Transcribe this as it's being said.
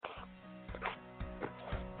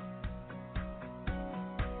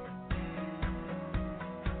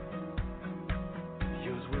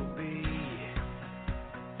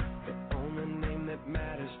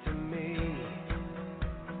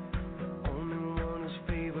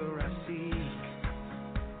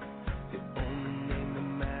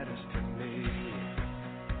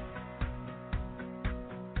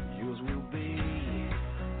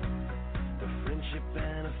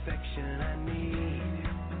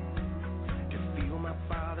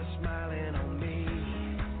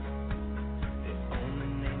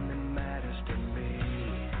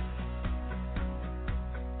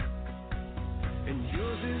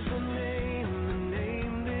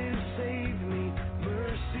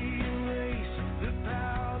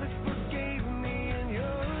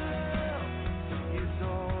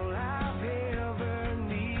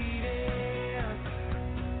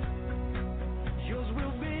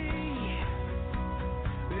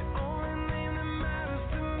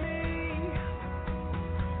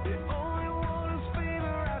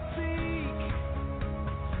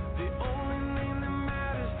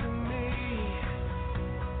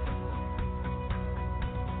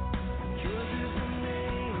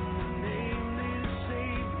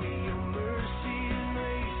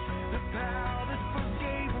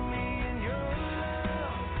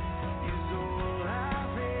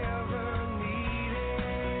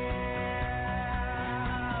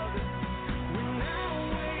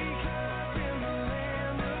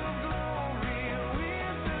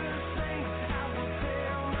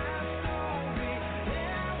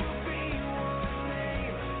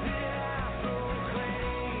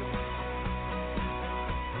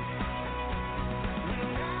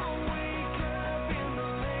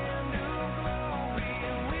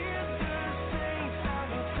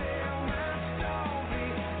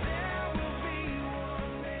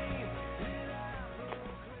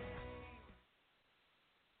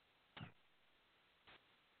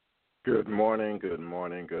Good morning, good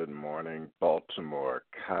morning, good morning, Baltimore.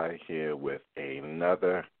 Kai here with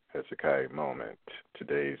another Hezekiah Moment.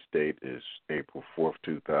 Today's date is April 4th,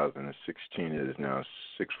 2016. It is now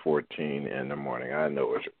 6:14 in the morning. I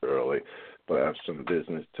know it's early, but I have some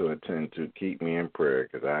business to attend to. Keep me in prayer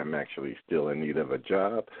because I'm actually still in need of a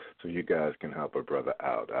job, so you guys can help a brother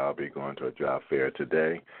out. I'll be going to a job fair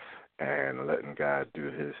today and letting God do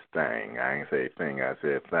his thing. I ain't say thing, I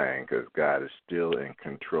said thing, because God is still in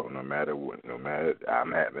control no matter what. No matter,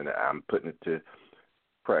 I'm putting it to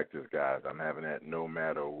practice, guys. I'm having that no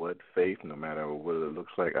matter what faith, no matter what it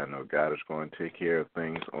looks like. I know God is going to take care of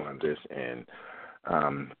things on this end.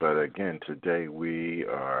 But again, today we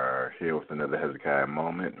are here with another Hezekiah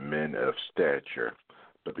Moment, Men of Stature.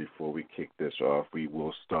 But before we kick this off, we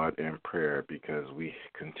will start in prayer because we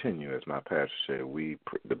continue, as my pastor said.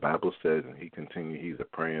 The Bible says, and he continued. He's a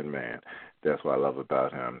praying man. That's what I love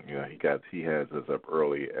about him. You know, he has us up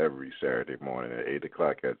early every Saturday morning at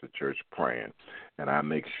 8:00 at the church praying, and I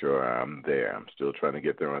make sure I'm there. I'm still trying to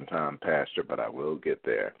get there on time, Pastor, but I will get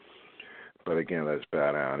there. But again, let's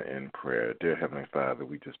bow down in prayer. Dear Heavenly Father,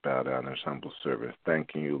 we just bow down as humble servants,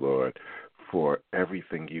 thanking you, Lord, for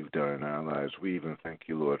everything you've done in our lives. We even thank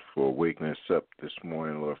you, Lord, for waking us up this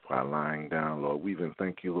morning, Lord, for our lying down, Lord. We even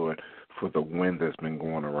thank you, Lord, for the wind that's been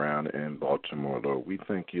going around in Baltimore, Lord. We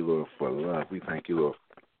thank you, Lord, for love. We thank you, Lord,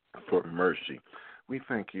 for mercy. We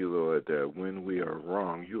thank you, Lord, that when we are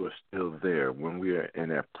wrong, you are still there. When we are in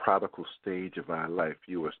that prodigal stage of our life,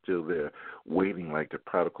 you are still there, waiting like the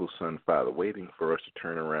prodigal son, Father, waiting for us to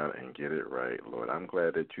turn around and get it right, Lord. I'm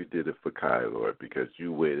glad that you did it for Kai, Lord, because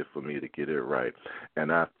you waited for me to get it right. And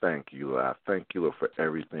I thank you, Lord. I thank you, Lord, for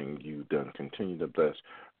everything you've done. Continue to bless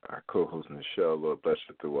our co-host, Michelle, Lord. Bless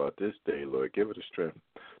her throughout this day, Lord. Give her the strength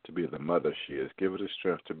to be the mother she is. Give her the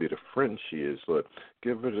strength to be the friend she is, Lord.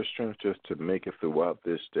 Give her the strength just to make it throughout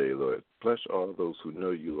this day, Lord. Bless all those who know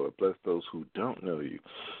you, Lord. Bless those who don't know you.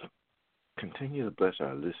 Continue to bless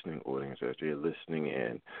our listening audience as they're listening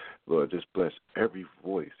in. Lord, just bless every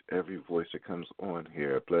voice that comes on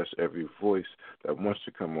here. Bless every voice that wants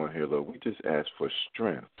to come on here, Lord. We just ask for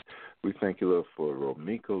strength. We thank you, Lord, for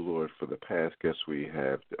Romeko, Lord, for the past guests we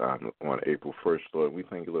have on April 1st, Lord. We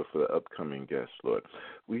thank you, Lord, for the upcoming guests, Lord.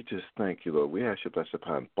 We just thank you, Lord. We ask you to bless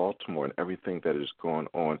upon Baltimore and everything that is going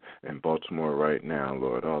on in Baltimore right now,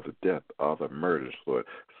 Lord. All the death, all the murders, Lord.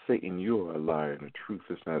 Satan, you are a liar, and the truth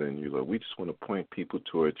is not in you, Lord. We just want to point people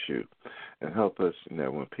towards you and help us.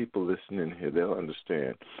 When people listen in here, they'll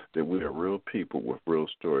understand that we are real people with real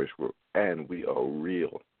stories, and we are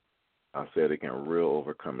real. I'll say it again, real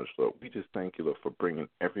overcomers, Lord. We just thank you, Lord, for bringing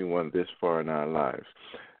everyone this far in our lives.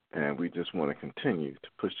 And we just want to continue to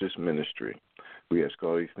push this ministry. We ask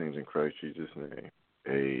all these things in Christ Jesus' name.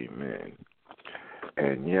 Amen.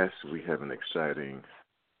 And yes, we have an exciting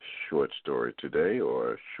short story today,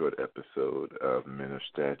 or a short episode of Men of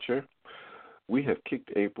Stature. We have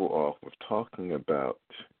kicked April off with talking about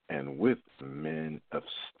and with men of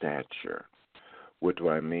stature. What do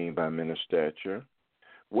I mean by men of stature?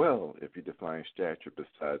 Well, if you define stature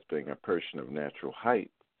besides being a person of natural height,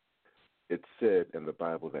 it said in the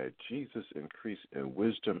Bible that Jesus increased in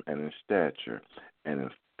wisdom and in stature and in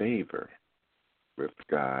favor with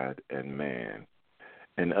God and man.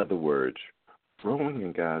 In other words, growing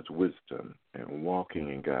in God's wisdom and walking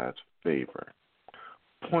in God's favor,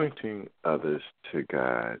 pointing others to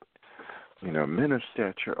God. Men of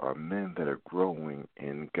stature are men that are growing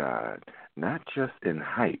in God, not just in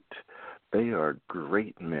height. They are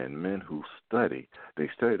great men who study. They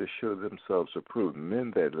study to show themselves approved,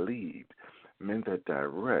 men that lead, men that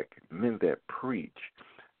direct, men that preach,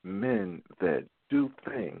 men that do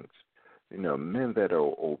things. Men that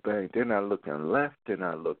are obeying. They're not looking left. They're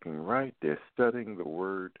not looking right. They're studying the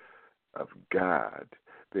Word of God.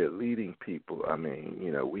 They're leading people.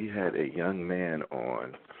 We had a young man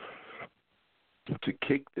on to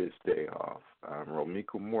kick this day off,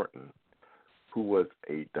 Romeko Morton, who was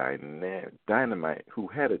a dynamite, who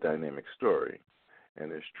had a dynamic story,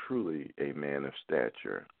 and is truly a man of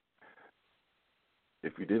stature.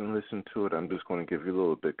 If you didn't listen to it, I'm just going to give you a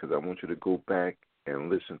little bit because I want you to go back and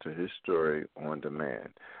listen to his story on demand.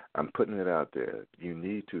 I'm putting it out there. You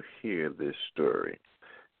need to hear this story.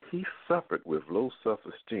 He suffered with low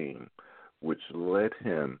self-esteem, which led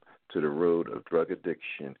him to the road of drug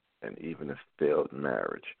addiction and even a failed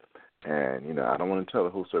marriage. And, I don't want to tell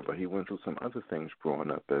the whole story, but he went through some other things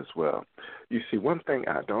growing up as well. You see, one thing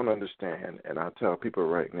I don't understand, and I'll tell people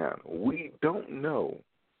right now, we don't know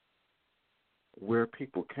where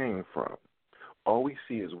people came from. All we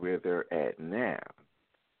see is where they're at now.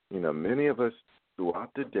 Many of us,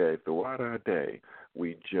 throughout the day, throughout our day,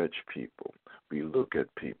 we judge people. We look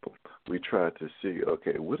at people. We try to see,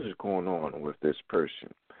 okay, what is going on with this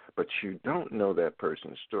person? But you don't know that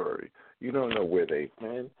person's story. You don't know where they've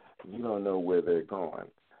been. You don't know where they're going.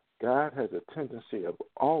 God has a tendency of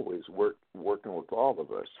always working with all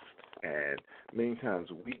of us. And many times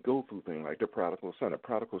we go through things like the prodigal son. The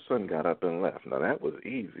prodigal son got up and left. Now, that was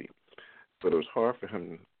easy, but it was hard for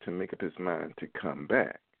him to make up his mind to come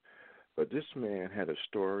back. But this man had a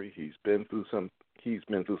story. He's been through some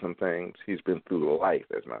things. He's been through life,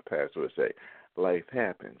 as my pastor would say. Life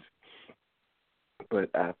happens.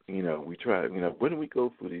 But, we try, when we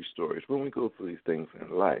go through these stories, when we go through these things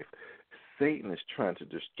in life, Satan is trying to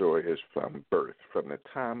destroy us from birth, from the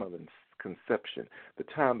time of conception, the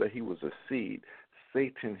time that he was a seed.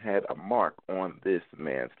 Satan had a mark on this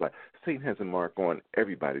man's life. Satan has a mark on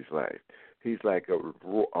everybody's life. He's like a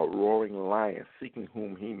roaring lion seeking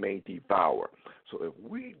whom he may devour. So if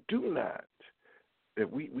we do not, if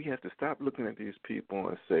we have to stop looking at these people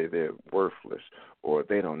and say they're worthless or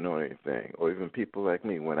they don't know anything, or even people like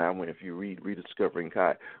me. If you read Rediscovering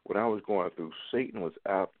Kai, when I was going through, Satan was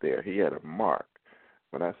out there. He had a mark.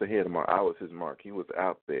 When I say he had a mark, I was his mark. He was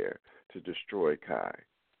out there to destroy Kai.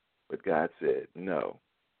 But God said, no,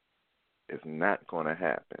 it's not going to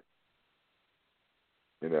happen.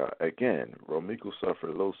 Again, Romeko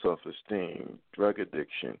suffered low self-esteem, drug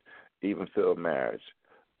addiction, even failed marriage.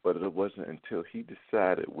 But it wasn't until he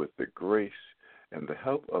decided, with the grace and the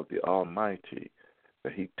help of the Almighty,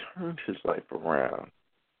 that he turned his life around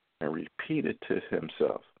and repeated to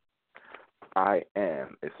himself, I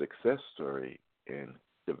am a success story in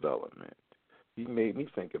development. He made me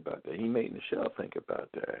think about that. He made Michelle think about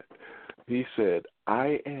that. He said,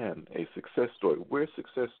 I am a success story. We're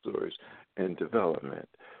success stories in development.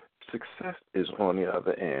 Success is on the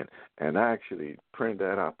other end. And I actually printed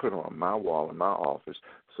that out, put it on my wall in my office,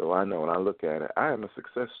 so I know when I look at it, I am a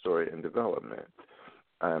success story in development.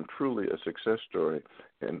 I am truly a success story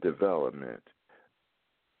in development.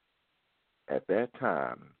 At that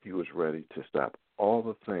time, he was ready to stop all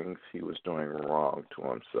the things he was doing wrong to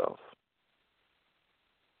himself.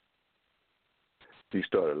 He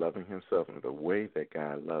started loving himself in the way that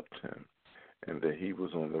God loved him, and that he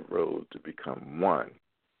was on the road to become one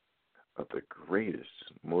of the greatest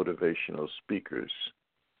motivational speakers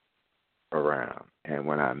around. And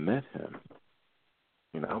when I met him,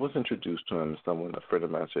 I was introduced to him. A friend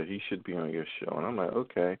of mine said, he should be on your show. And I'm like,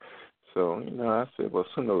 okay. So, I said, well,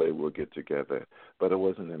 sooner or later we'll get together. But it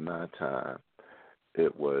wasn't in my time.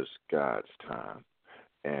 It was God's time.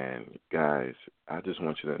 And, guys, I just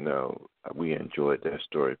want you to know we enjoyed that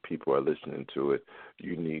story. People are listening to it.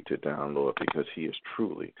 You need to download it because he is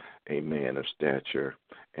truly a man of stature.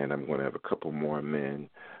 And I'm going to have a couple more men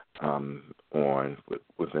on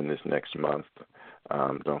within this next month.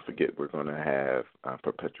 Don't forget we're going to have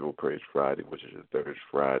Perpetual Praise Friday, which is the third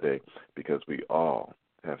Friday, because we all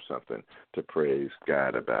have something to praise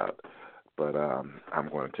God about. But I'm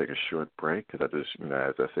going to take a short break because I just,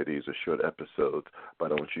 as I say, these are short episodes.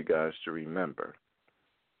 But I want you guys to remember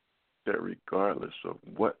that regardless of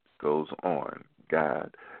what goes on,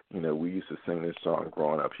 God, we used to sing this song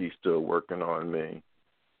growing up, He's still working on me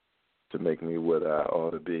to make me what I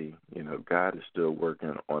ought to be. God is still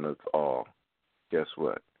working on us all. Guess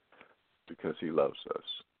what? Because he loves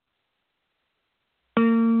us.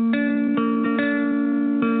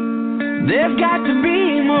 There's got to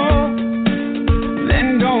be more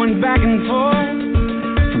than going back and forth,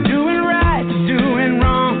 from doing right to doing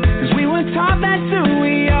wrong, 'cause we were taught that's who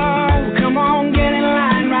we are. Come on, get in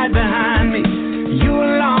line right behind me. You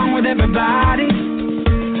along with everybody,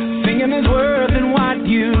 thinking there's worth in what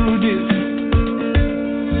you do.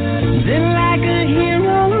 Then like a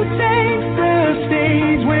hero who takes the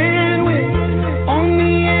stage when we're on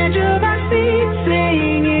the edge of our seat,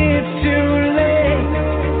 saying it's too late.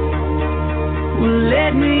 Well,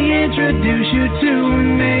 let me introduce you to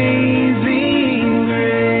amazing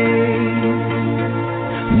grace.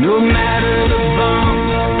 No matter the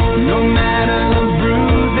bump, no matter the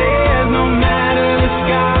bruises, no matter the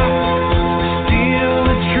scar, still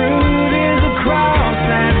the truth is the cross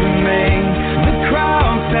has made. The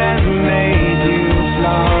cross has made you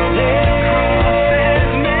flawless.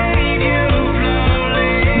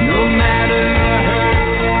 No matter the hurt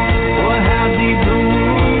or how deep the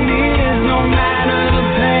wound is, no matter the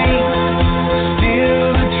pain, still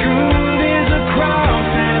the truth is the cross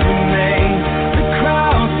has made. The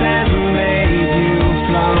cross has made you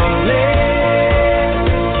flawless.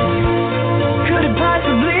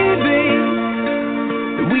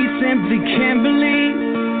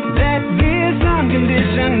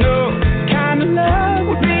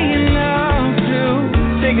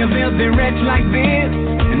 a filthy wretch like this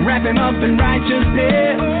and wrap him up in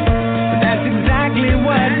righteousness. But that's exactly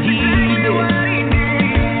what he did.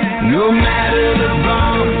 No matter the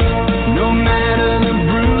bumps, no matter the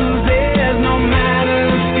bruises, no matter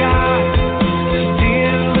the scars,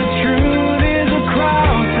 still the truth is the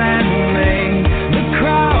cross has made, the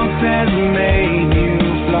cross has made you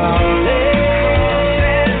flawless.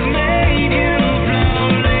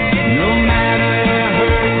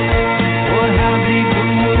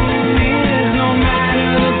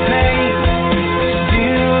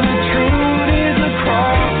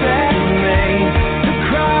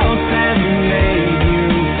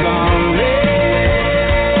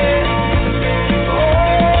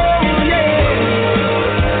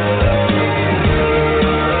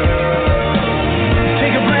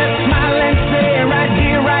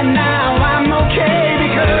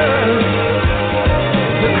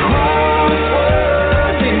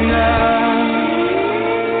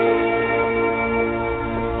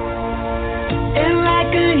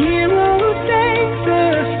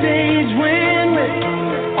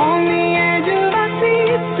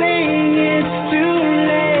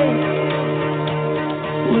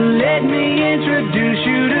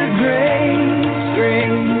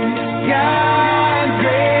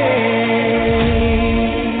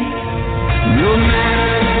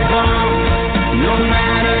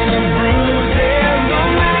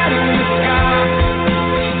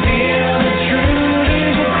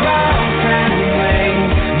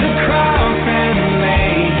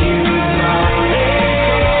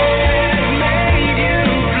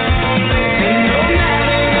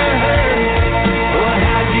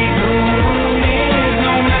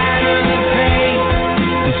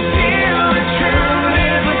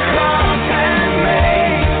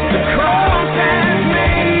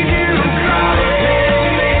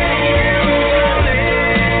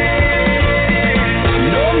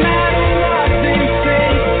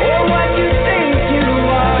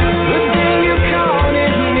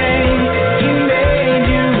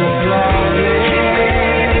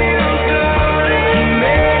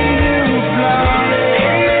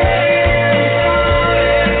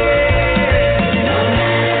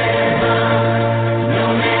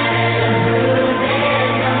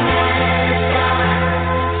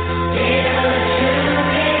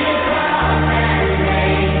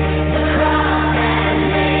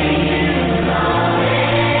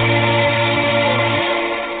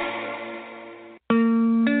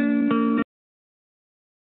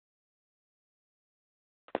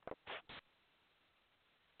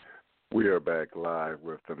 We are back live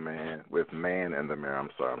with Man in the Mirror. I'm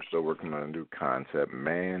sorry, I'm still working on a new concept.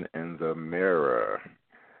 Man in the Mirror.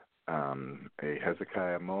 A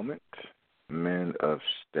Hezekiah Moment. Men of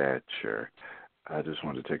Stature. I just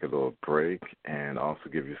wanted to take a little break and also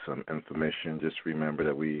give you some information. Just remember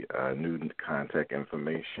that we new contact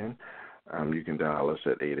information. You can dial us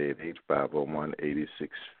at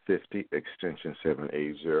 888-501-8650, extension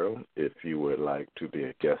 780, if you would like to be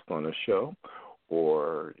a guest on the show,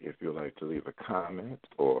 or if you'd like to leave a comment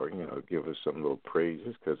or, give us some little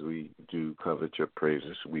praises, because we do covet your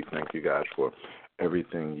praises. We thank you guys for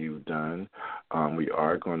everything you've done. We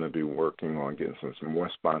are going to be working on getting some more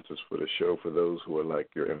sponsors for the show. For those who would like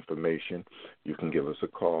your information, you can give us a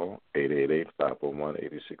call,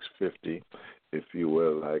 888-501-8650. If you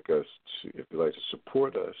would like us if you'd like to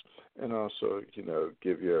support us, and also,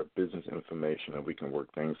 give your business information and we can work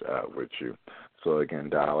things out with you. So again,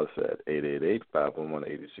 dial us at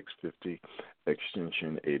 888-501-8650,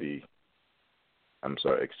 extension 780.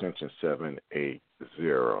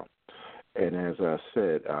 And as I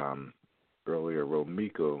said earlier,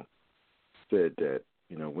 Romeko said that,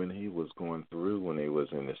 when he was going through, when he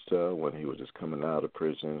was in the cell, when he was just coming out of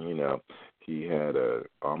prison, he had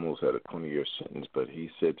almost had a 20-year sentence, but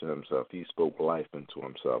he said to himself, he spoke life into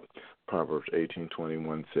himself. Proverbs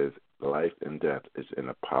 18:21 says, life and death is in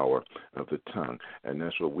the power of the tongue, and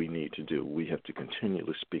that's what we need to do. We have to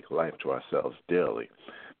continually speak life to ourselves daily.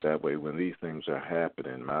 That way, when these things are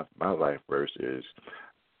happening, my life verse is,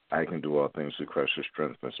 I can do all things through Christ who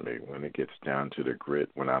strengthens me. When it gets down to the grit,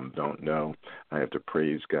 when I don't know, I have to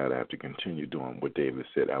praise God. I have to continue doing what David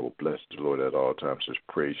said. I will bless the Lord at all times. His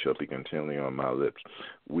praise shall be continually on my lips.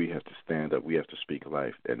 We have to stand up. We have to speak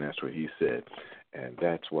life, and that's what he said. And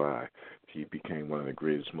that's why he became one of the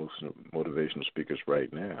greatest, most motivational speakers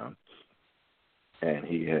right now. And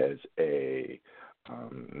he has a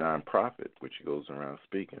nonprofit, which goes around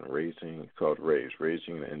speaking, called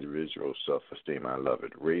Raising the Individual Self-Esteem. I love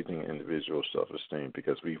it. Raising individual self-esteem,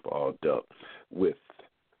 because we've all dealt with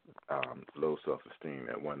low self-esteem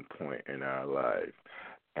at one point in our life.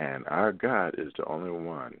 And our God is the only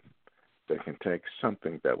one that can take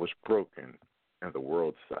something that was broken in the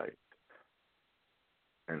world's sight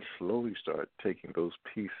and slowly start taking those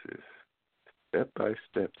pieces step by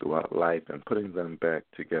step throughout life and putting them back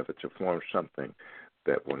together to form something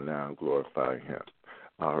that will now glorify Him.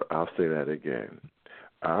 I'll say that again.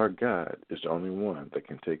 Our God is the only one that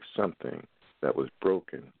can take something that was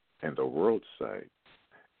broken in the world's sight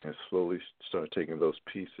and slowly start taking those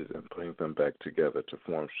pieces and putting them back together to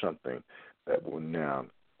form something that will now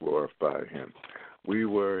glorify Him. We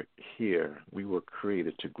were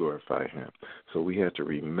created to glorify Him. So we have to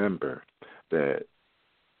remember that,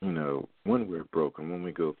 when we're broken, when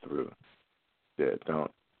we go through, that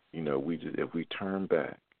if we turn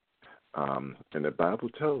back, and the Bible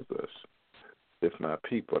tells us, if my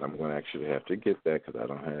people, and I'm going to actually have to get that because I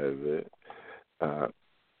don't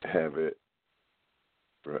have it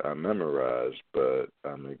memorized, but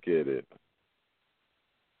I'm going to get it.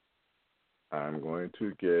 I'm going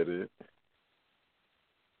to get it.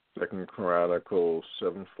 2 Chronicles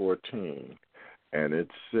 7:14, and it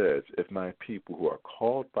says, if my people who are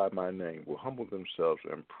called by my name will humble themselves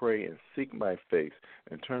and pray and seek my face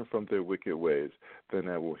and turn from their wicked ways, then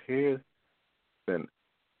I will hear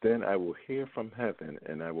from heaven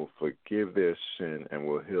and I will forgive their sin and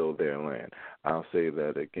will heal their land. I'll say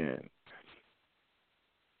that again.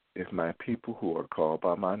 If my people who are called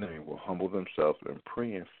by my name will humble themselves and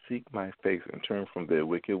pray and seek my face and turn from their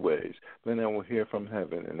wicked ways, then I will hear from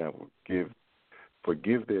heaven and I will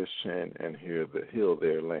forgive their sin and heal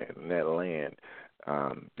their land. And that land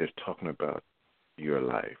is talking about your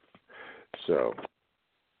life. So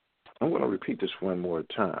I'm going to repeat this one more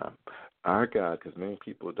time. Our God, because many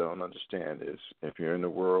people don't understand this. If you're in the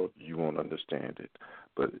world, you won't understand it.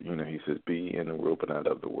 But, He says, be in the world but not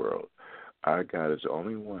of the world. Our God is the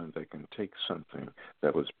only one that can take something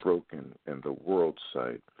that was broken in the world's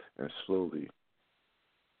sight and slowly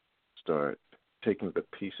start taking the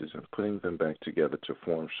pieces and putting them back together to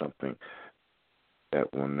form something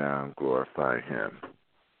that will now glorify Him.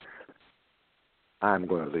 I'm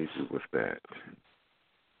going to leave you with that.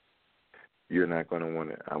 You're not going to want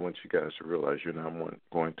to, I want you guys to realize you're not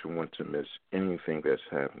going to want to miss anything that's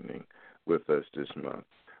happening with us this month.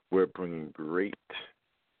 We're bringing great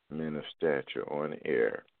Men of Stature on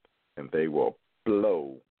air, and they will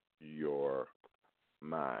blow your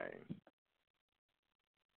mind.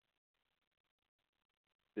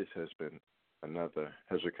 This has been another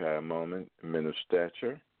Hezekiah Moment, Men of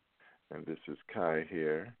Stature, and this is Kai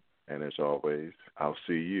here, and as always, I'll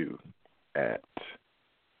see you at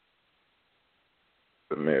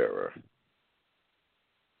the mirror.